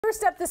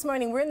First up this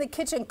morning, we're in the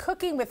kitchen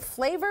cooking with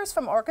flavors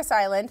from Orcas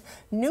Island.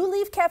 New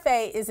Leaf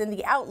Café is in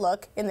the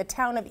Outlook in the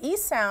town of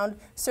East Sound,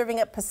 serving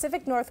up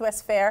Pacific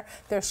Northwest fare.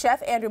 Their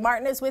chef, Andrew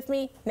Martin, is with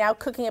me, now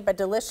cooking up a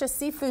delicious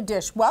seafood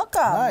dish.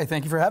 Welcome. Hi,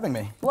 thank you for having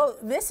me. Well,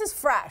 this is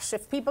fresh.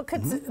 If people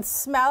could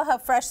smell how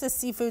fresh this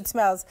seafood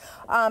smells.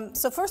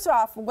 So first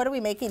off, what are we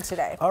making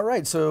today? All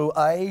right, so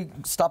I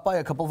stopped by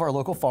a couple of our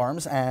local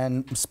farms,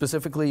 and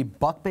specifically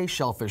Buck Bay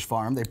Shellfish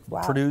Farm. They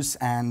produce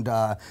and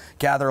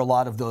gather a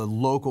lot of the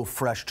local,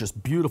 fresh,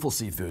 just beautiful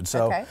seafood.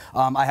 So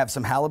I have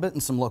some halibut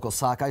and some local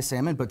sockeye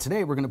salmon, but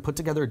today we're going to put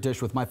together a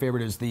dish with my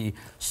favorite is the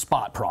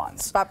spot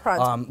prawns. Spot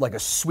prawns. Like a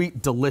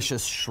sweet,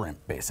 delicious shrimp,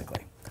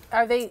 basically.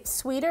 Are they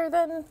sweeter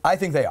than? I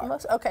think they are.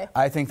 Most? Okay.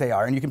 I think they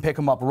are, and you can pick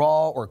them up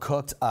raw or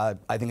cooked. I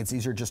think it's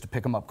easier just to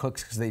pick them up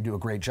cooked because they do a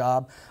great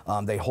job.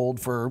 They hold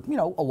for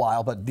a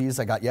while, but these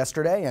I got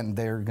yesterday, and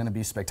they're going to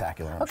be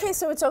spectacular. Okay,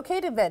 so it's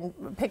okay to then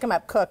pick them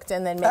up cooked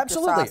and then make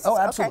absolutely. your sauce. Oh,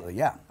 absolutely,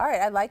 yeah. All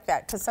right, I like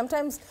that because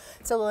sometimes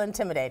it's a little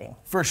intimidating.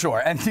 For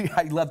sure, and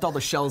I left all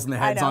the shells and the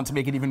heads on to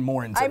make it even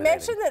more intimidating. I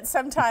mentioned that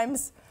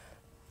sometimes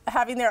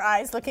having their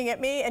eyes looking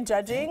at me and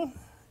judging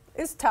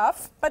is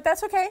tough, but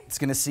that's okay. It's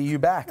going to see you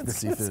back, the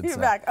seafood. See you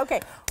back. Okay.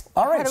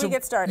 All right. How do we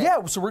get started?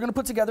 Yeah, so we're going to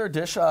put together a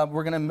dish.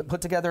 We're going to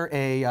put together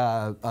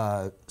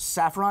a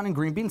saffron and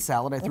green bean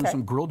salad. I threw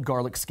some grilled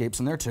garlic scapes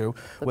in there too,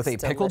 with a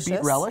pickled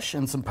beet relish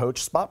and some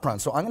poached spot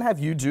prawns. So I'm going to have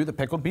you do the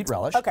pickled beet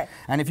relish. Okay.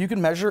 And if you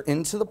can measure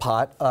into the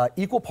pot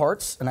equal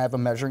parts, and I have a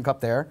measuring cup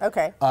there,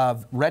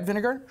 of red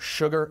vinegar,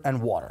 sugar, and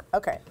water.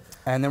 Okay.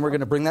 And then we're going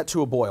to bring that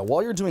to a boil.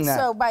 While you're doing that,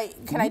 so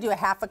can I do a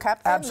half a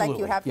cup then, absolutely, like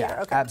you have here?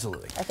 Okay.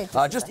 Absolutely. I think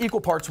just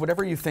equal parts,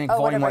 whatever you think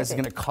volume-wise is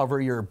going to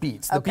cover your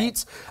beets. The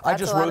beets, I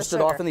just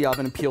roasted off in the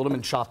oven and peeled them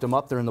and chopped them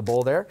up. They're in the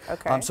bowl there.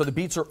 Okay. So the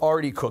beets are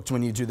already cooked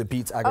when you do the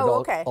beets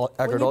agrodolce.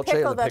 When you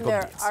pickle them,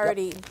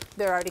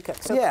 they're already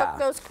cooked. So yeah. cook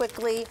those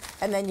quickly,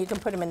 and then you can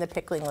put them in the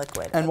pickling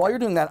liquid. And while you're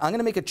doing that, I'm going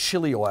to make a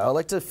chili oil. I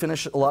like to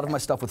finish a lot of my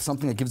stuff with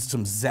something that gives it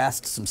some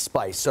zest, some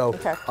spice. So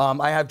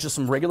I have just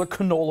some regular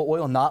canola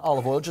oil, not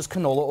olive oil, just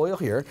canola oil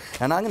here.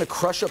 And I'm going to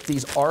crush up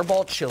these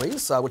arbol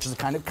chilies, which is a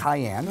kind of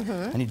cayenne,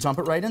 and you dump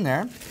it right in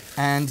there.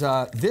 And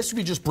this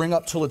we just bring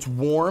up till it's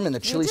warm and the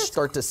chilies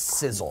start to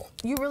sizzle.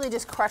 You really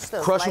just crush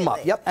those Crush them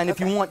up, yep. And if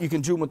you want, you can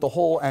do them with the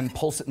whole and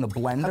pulse it in the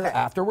blender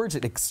afterwards.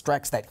 It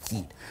extracts that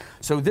heat.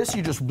 So this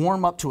you just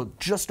warm up till it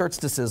just starts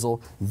to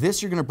sizzle.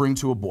 This you're going to bring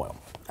to a boil.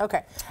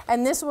 Okay.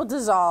 And this will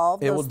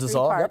dissolve. It will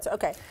dissolve. Parts.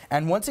 Okay.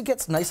 And once it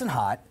gets nice and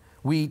hot,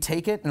 we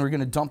take it and we're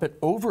going to dump it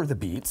over the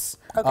beets,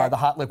 the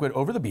hot liquid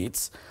over the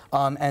beets,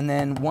 and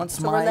then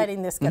once we're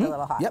letting this get a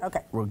little hot. Yep.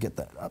 Okay. We'll get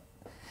that up.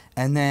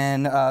 And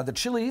then the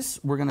chilies,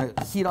 we're going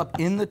to heat up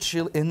in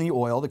the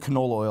oil, the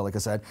canola oil, like I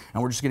said,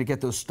 and we're just going to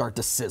get those start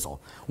to sizzle.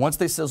 Once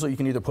they sizzle, you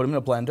can either put them in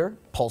a blender,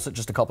 pulse it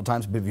just a couple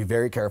times, but be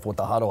very careful with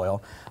the hot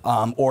oil,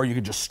 or you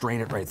can just strain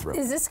it right through.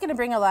 Is this going to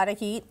bring a lot of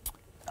heat?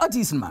 A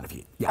decent amount of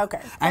heat, yeah. Okay,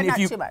 and not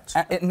too much.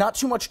 Not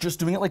too much, just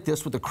doing it like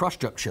this with the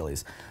crushed up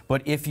chilies.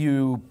 But if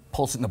you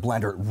pulse it in the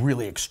blender, it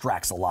really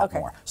extracts a lot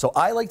more. So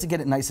I like to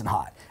get it nice and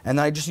hot, and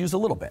then I just use a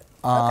little bit.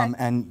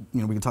 And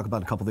we can talk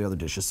about a couple of the other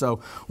dishes. So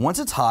once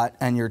it's hot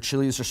and your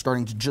chilies are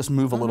starting to just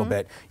move a little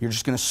bit, you're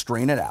just going to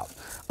strain it out.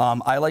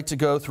 I like to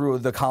go through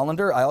the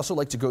colander. I also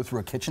like to go through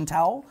a kitchen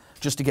towel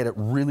just to get it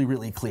really,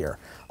 really clear.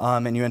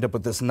 And you end up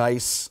with this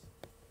nice,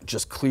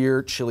 just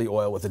clear chili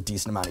oil with a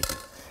decent amount of heat.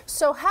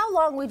 So how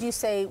long would you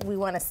say we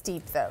want to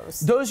steep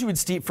those? Those you would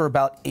steep for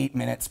about 8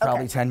 minutes,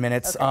 probably 10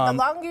 minutes. The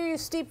longer you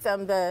steep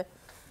them, the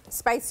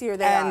spicier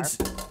they are.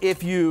 And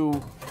if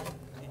you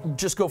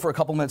just go for a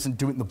couple minutes and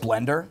do it in the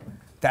blender,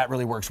 that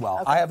really works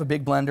well. I have a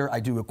big blender. I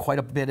do it quite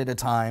a bit at a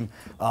time.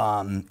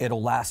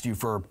 It'll last you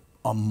for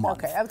a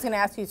month. Okay, I was going to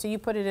ask you, so you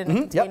put it in a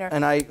container,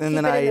 and then keep it in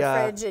the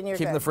fridge, and you're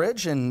keep it in the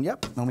fridge, and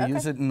and we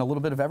use it in a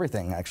little bit of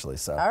everything, actually.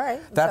 So all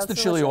right, that's the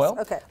chili oil.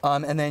 Okay.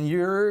 And then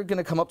you're going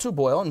to come up to a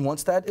boil, and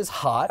once that is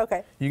hot,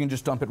 you can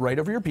just dump it right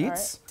over your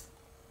beets.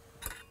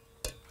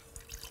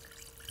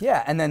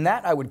 Yeah, and then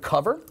that I would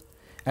cover,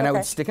 and I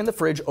would stick in the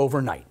fridge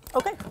overnight.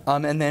 Okay.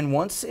 And then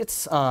once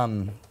it's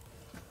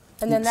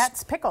and then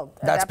that's pickled.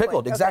 That's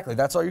pickled, exactly.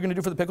 That's all you're going to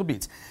do for the pickled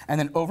beets. And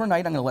then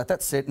overnight, I'm going to let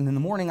that sit, and in the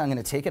morning, I'm going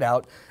to take it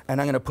out, and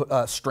I'm going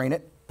to strain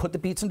it, put the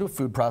beets into a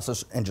food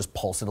processor, and just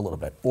pulse it a little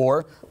bit.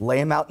 Or lay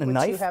them out in a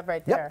knife. Which you have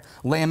right there.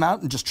 Lay them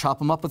out and just chop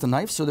them up with a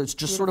knife so that it's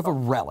just sort of a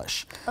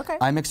relish. Okay.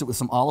 I mix it with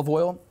some olive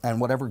oil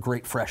and whatever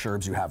great fresh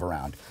herbs you have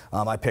around.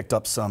 I picked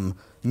up some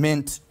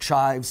mint,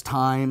 chives,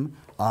 thyme,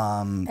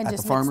 at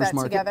the farmer's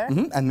market.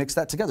 And mix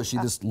that together. See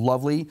this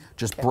lovely,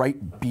 just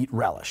bright beet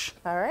relish.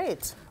 All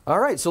right. All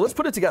right, so let's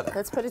put it together.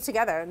 Let's put it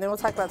together, and then we'll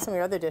talk about some of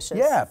your other dishes.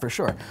 Yeah, for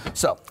sure.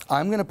 So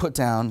I'm going to put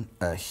down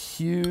a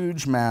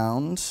huge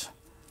mound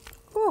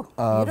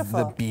of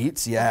the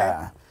beets.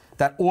 Yeah.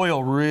 That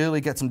oil really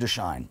gets them to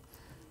shine.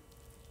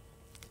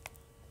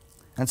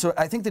 And so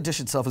I think the dish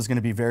itself is going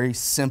to be very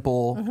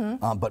simple,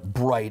 but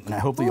bright, and I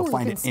hope that you'll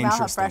find it interesting. Smell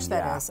how fresh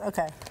that is.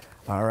 Okay.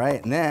 All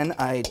right, and then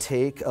I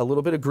take a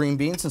little bit of green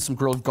beans and some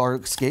grilled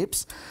garlic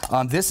scapes.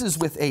 This is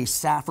with a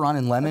saffron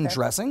and lemon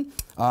dressing.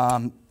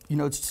 you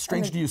know, it's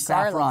strange to use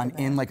saffron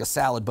in like a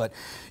salad, but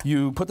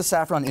you put the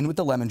saffron in with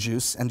the lemon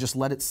juice and just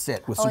let it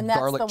sit with some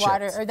garlic chips. And that's the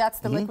water, or that's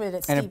the liquid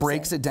it steeps and it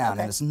breaks it down,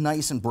 and it's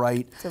nice and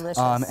bright. Delicious.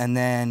 And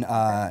then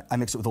I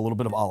mix it with a little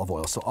bit of olive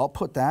oil. So I'll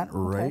put that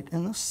right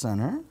in the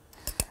center.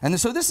 And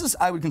so this is,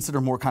 I would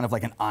consider more kind of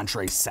like an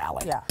entree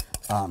salad type.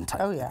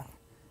 Oh, yeah.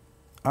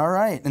 All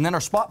right, and then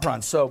our spot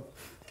prawns. So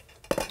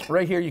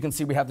right here you can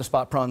see we have the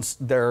spot prawns.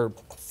 They're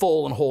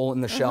full and whole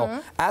in the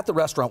shell. At the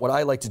restaurant, what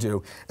I like to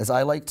do is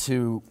I like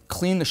to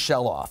clean the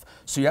shell off.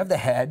 So you have the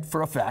head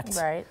for effect.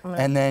 Right.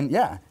 And then,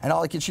 and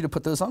I'll get you to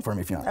put those on for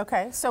me if you want.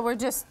 Okay, so we're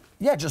just...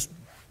 Yeah, just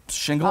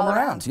shingle them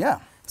around,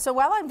 So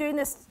while I'm doing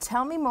this,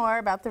 tell me more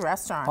about the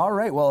restaurant. All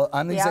right, well,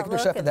 I'm the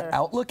executive chef at the the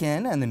Outlook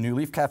Inn and the New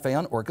Leaf Café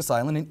on Orcas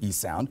Island in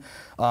East Sound,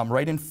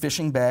 right in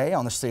Fishing Bay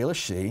on the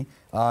Salish Sea.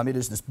 It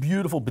is this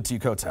beautiful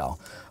boutique hotel.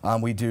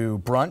 We do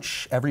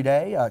brunch every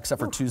day, except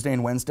for Tuesday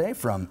and Wednesday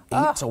from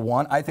 8 to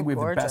 1. I think we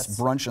have the best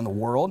brunch in the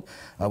world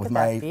with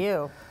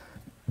my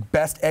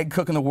best egg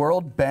cook in the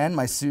world, Ben,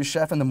 my sous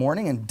chef in the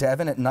morning, and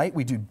Devin at night.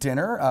 We do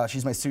dinner.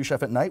 She's my sous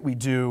chef at night. We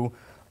do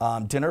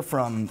dinner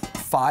from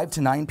 5 to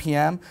 9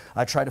 p.m.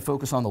 I try to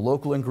focus on the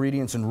local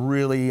ingredients and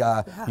really,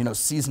 you know,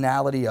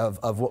 seasonality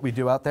of what we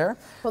do out there.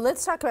 Well,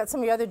 let's talk about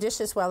some of your other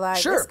dishes while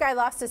this guy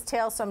lost his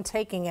tail, so I'm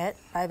taking it,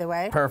 by the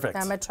way. Perfect.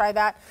 I'm going to try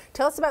that.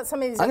 Tell us about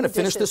some of these I'm going to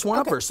finish this one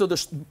up first. So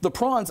the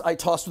prawns I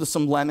tossed with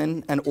some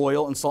lemon and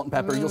oil and salt and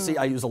pepper. You'll see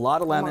I use a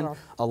lot of lemon,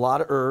 a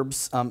lot of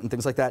herbs, and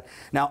things like that.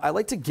 Now, I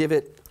like to give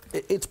it,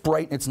 it's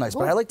bright and it's nice,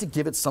 but I like to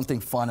give it something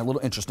fun, a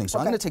little interesting. So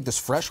I'm going to take this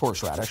fresh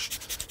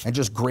horseradish and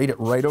just grate it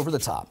right over the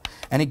top.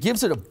 And it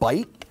gives it a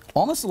bite,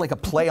 almost like a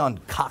play on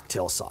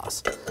cocktail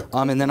sauce.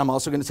 And then I'm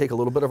also going to take a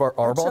little bit of our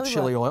Arbol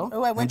chili oil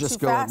and just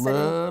go a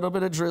little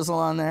bit of drizzle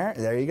on there.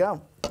 There you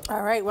go.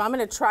 All right, well, I'm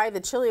going to try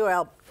the chili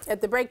oil at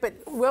the break, but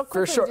real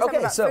quickly, for sure.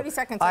 Okay, so 30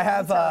 seconds. I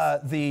have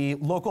the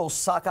local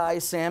sockeye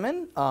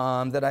salmon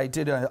that I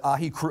did a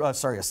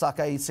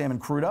sockeye salmon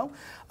crudo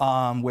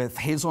with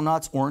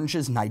hazelnuts,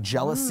 oranges,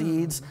 nigella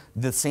seeds,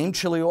 the same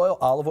chili oil,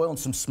 olive oil, and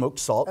some smoked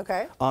salt.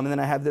 Okay. And then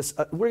I have this.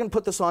 We're going to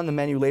put this on the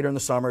menu later in the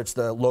summer. It's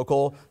the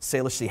local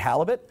Salish Sea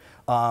halibut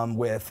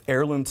with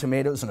heirloom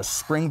tomatoes and a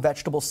spring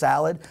vegetable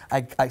salad.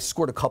 I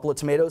scored a couple of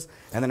tomatoes,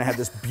 and then I have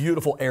this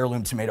beautiful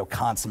heirloom tomato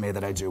consomme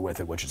that I do with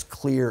it, which is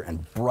clear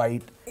and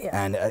bright,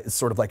 and it's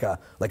sort of like a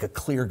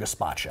clear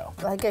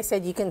gazpacho. Like I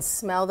said, you can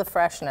smell the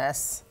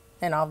freshness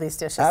in all these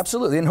dishes.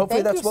 Absolutely, and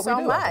hopefully that's what we do.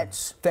 Thank you so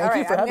much. Thank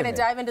you for having me. I'm going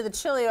to dive into the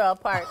chili oil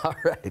part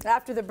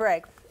after the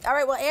break. All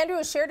right, well, Andrew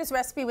has shared his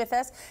recipe with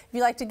us. If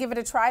you'd like to give it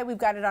a try, we've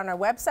got it on our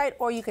website,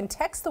 or you can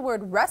text the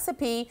word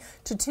recipe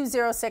to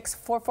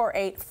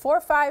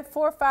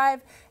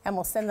 206-448-4545, and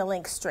we'll send the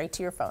link straight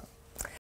to your phone.